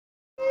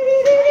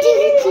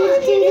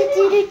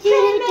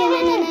Hello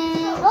everyone,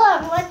 and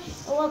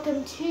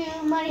welcome to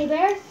Money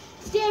Bear.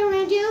 Today we're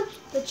going to do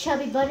the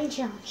Chubby Bunny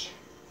Challenge.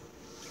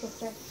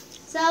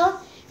 So,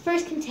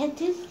 first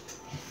contestant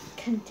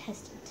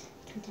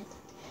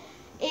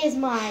is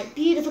my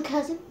beautiful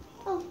cousin,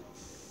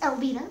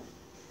 Elvita.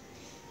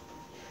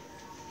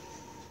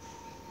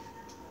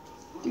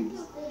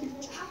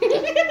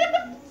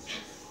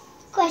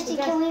 Question,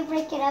 can we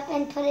break it up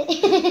and put it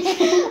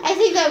I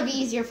think that would be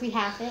easier if we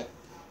half it.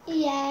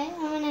 Yeah, I'm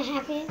going to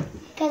half it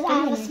because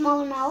I have a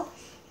smaller mouth.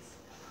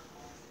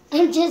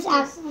 I'm just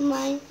asking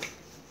mine.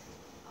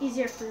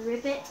 Easier if we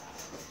rip it.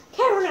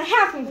 Okay, we're going to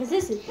half it because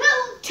this is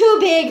too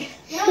big.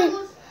 We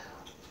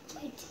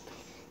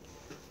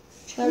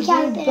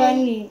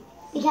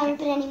can't rip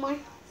it anymore.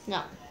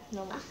 No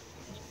more.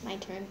 My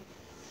turn.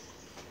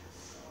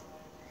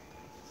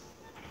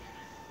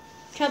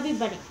 Chubby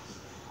Bunny.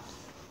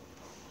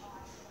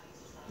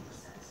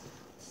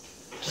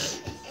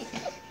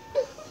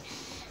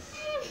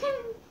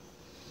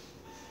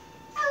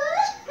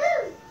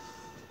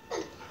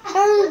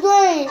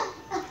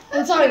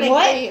 I'm sorry,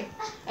 what?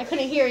 I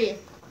couldn't hear you.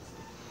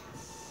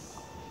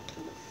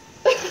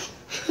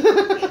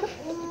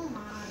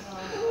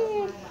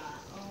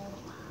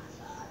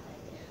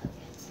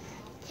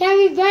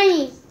 Chubby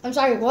Bunny. I'm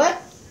sorry, what?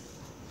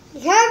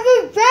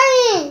 Chubby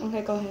Bunny.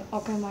 Okay, go ahead.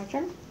 Okay, my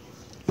turn.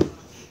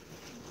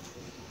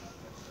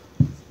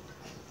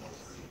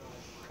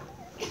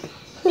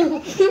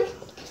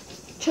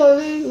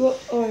 Chubby,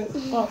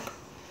 fuck.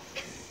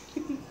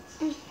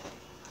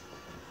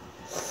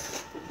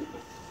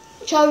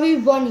 Chubby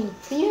Bunny.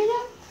 Can you hear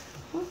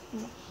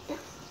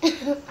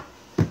that?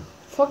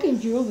 Fucking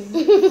drooling.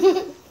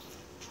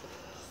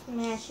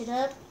 Smash it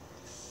up.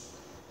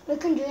 We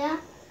can do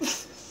that.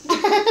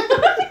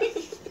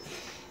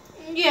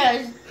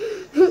 Yes.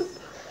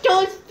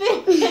 Don't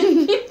spit.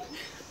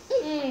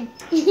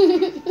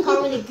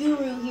 Call me the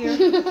guru here.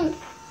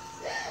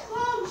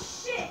 Oh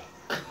shit.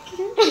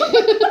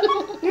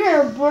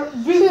 You're gonna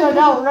beat that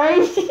out,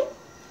 right?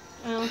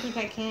 I don't think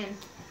I can.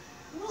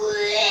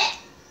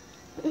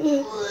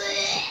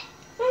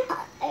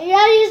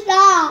 How do you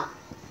stop?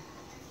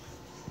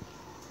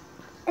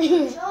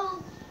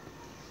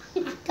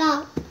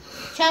 Stop.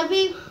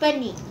 Chubby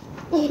Bunny.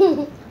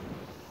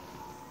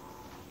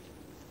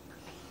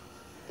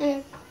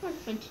 Chubby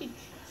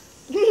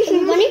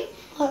Bunny?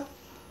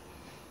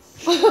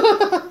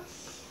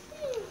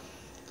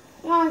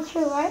 One,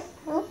 two, right?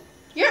 Huh?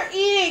 You're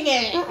eating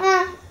it.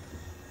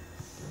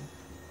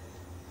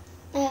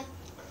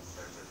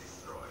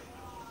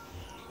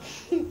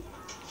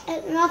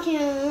 It's melting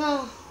in my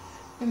mouth.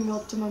 It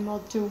melted my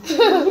mouth too.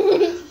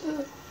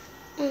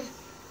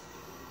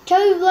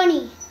 Chubby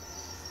Bunny.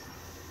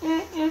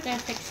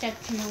 That's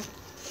exceptional.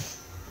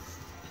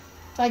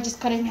 So I just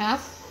cut it in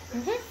half?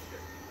 Mm-hmm.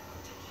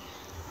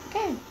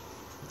 Okay.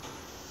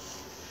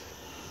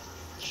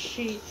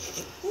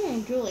 Jeez.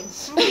 I'm drooling.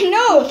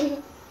 No!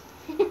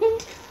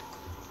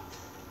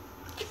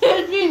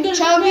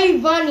 Chubby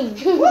Bunny.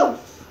 Don't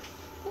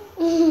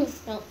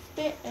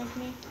spit at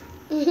me.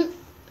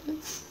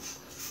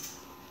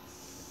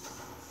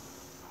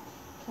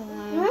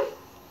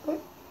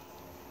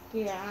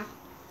 Yeah.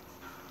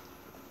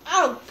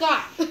 Oh,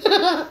 God.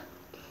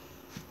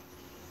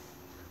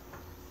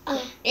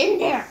 In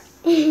there.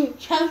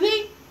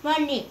 Chubby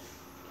Bunny.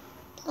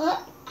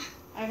 What?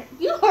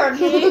 You heard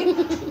me.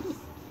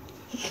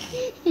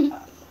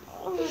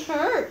 Oh, it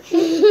hurts.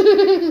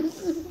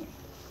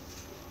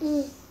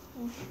 I'm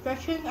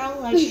stretching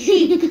out like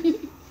cheek.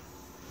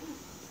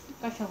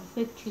 Got some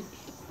big cheeks.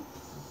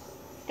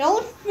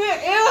 Don't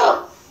spit.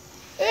 Ew.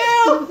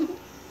 Ew.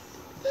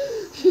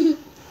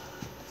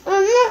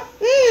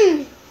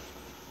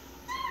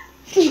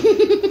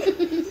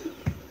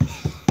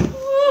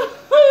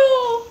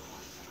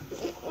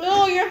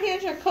 Oh, your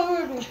hands are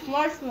covered with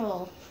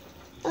marshmallow.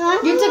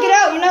 You took it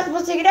out. You're not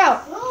supposed to take it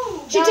out.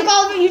 She took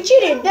all of it. You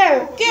cheated.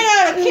 There. Get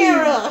out of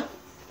camera.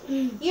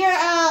 You're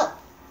out.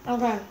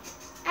 Okay.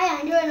 I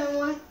can't do it no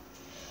more.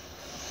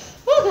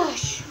 Oh,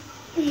 gosh.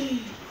 Are you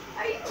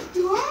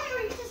doing or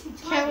are you just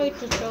retarded? Can't wait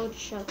to show the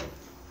show.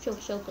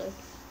 So good.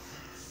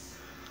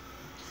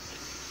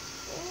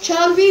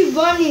 Chubby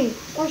Bunny.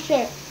 Oh,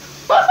 shit.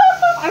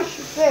 I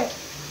spit.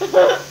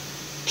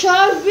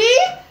 Chubby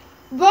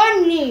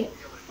Bunny.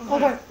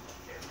 Okay.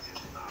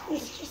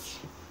 It's just,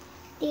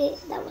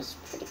 that was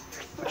pretty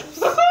gross.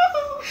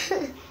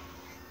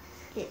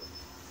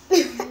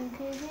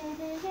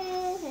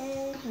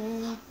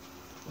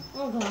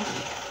 Oh god.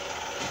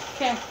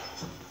 Okay.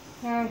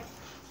 Alright.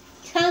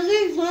 Chubby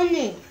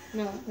Bunny.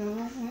 No.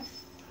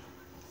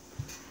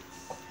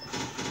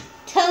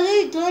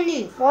 Chubby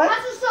Bunny. What?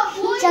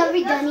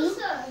 Chubby Bunny.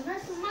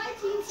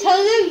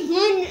 Chubby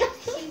Bunny.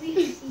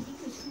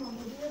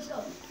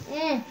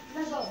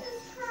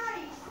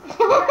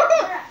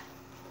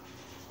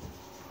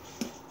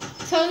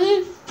 Chubby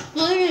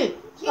Bunny.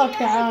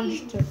 Okay, I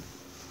understood.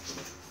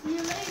 See you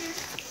later.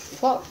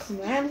 Fuck,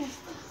 man.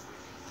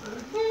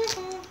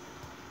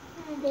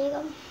 There you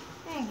go.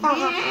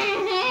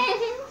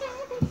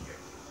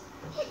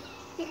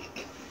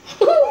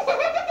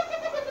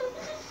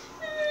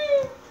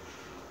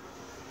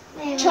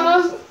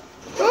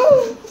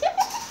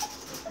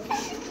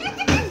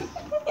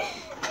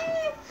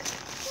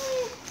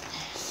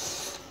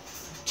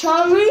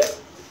 hungry?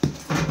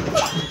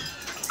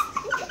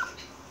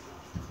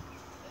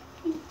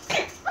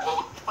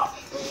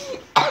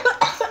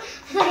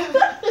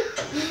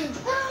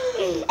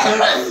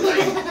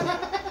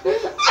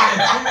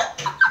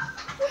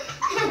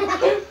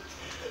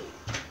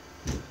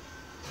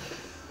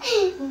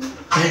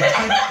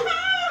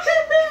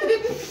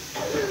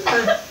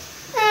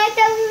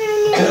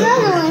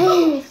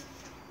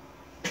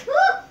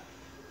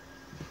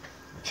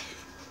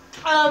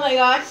 Oh my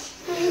gosh.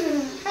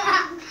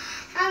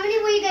 How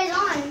many were you guys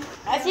on?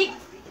 I think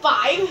 5.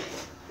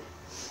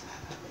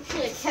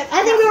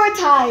 I think we were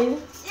tied.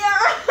 Yeah,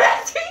 I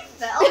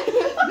fell.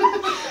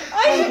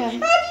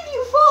 How did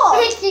you fall?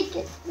 She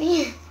kissed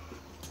me.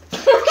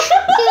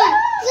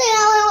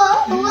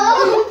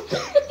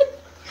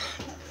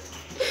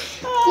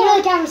 You know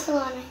the camera's still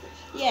on, right?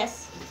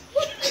 Yes.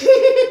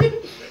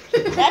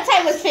 That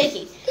time was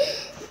faking.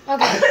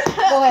 Okay,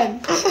 go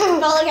ahead.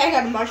 Felt like I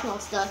got marshmallow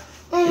stuff.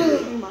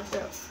 In my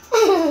throat.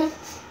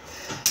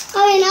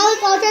 Okay, now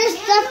let's all try to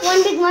stuff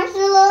one big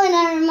marshmallow in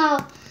our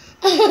mouth.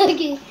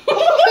 Okay.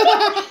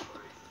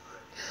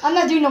 I'm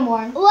not doing no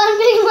more. One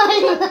big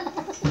marshmallow.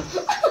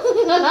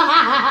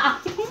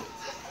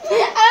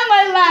 And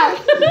my laugh.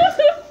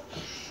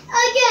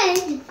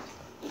 Again.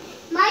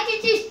 My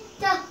teacher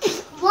stuffed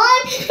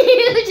one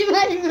huge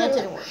marshmallow That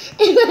didn't work.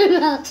 in my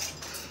mouth.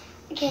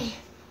 Okay.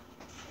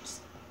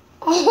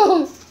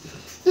 Oh.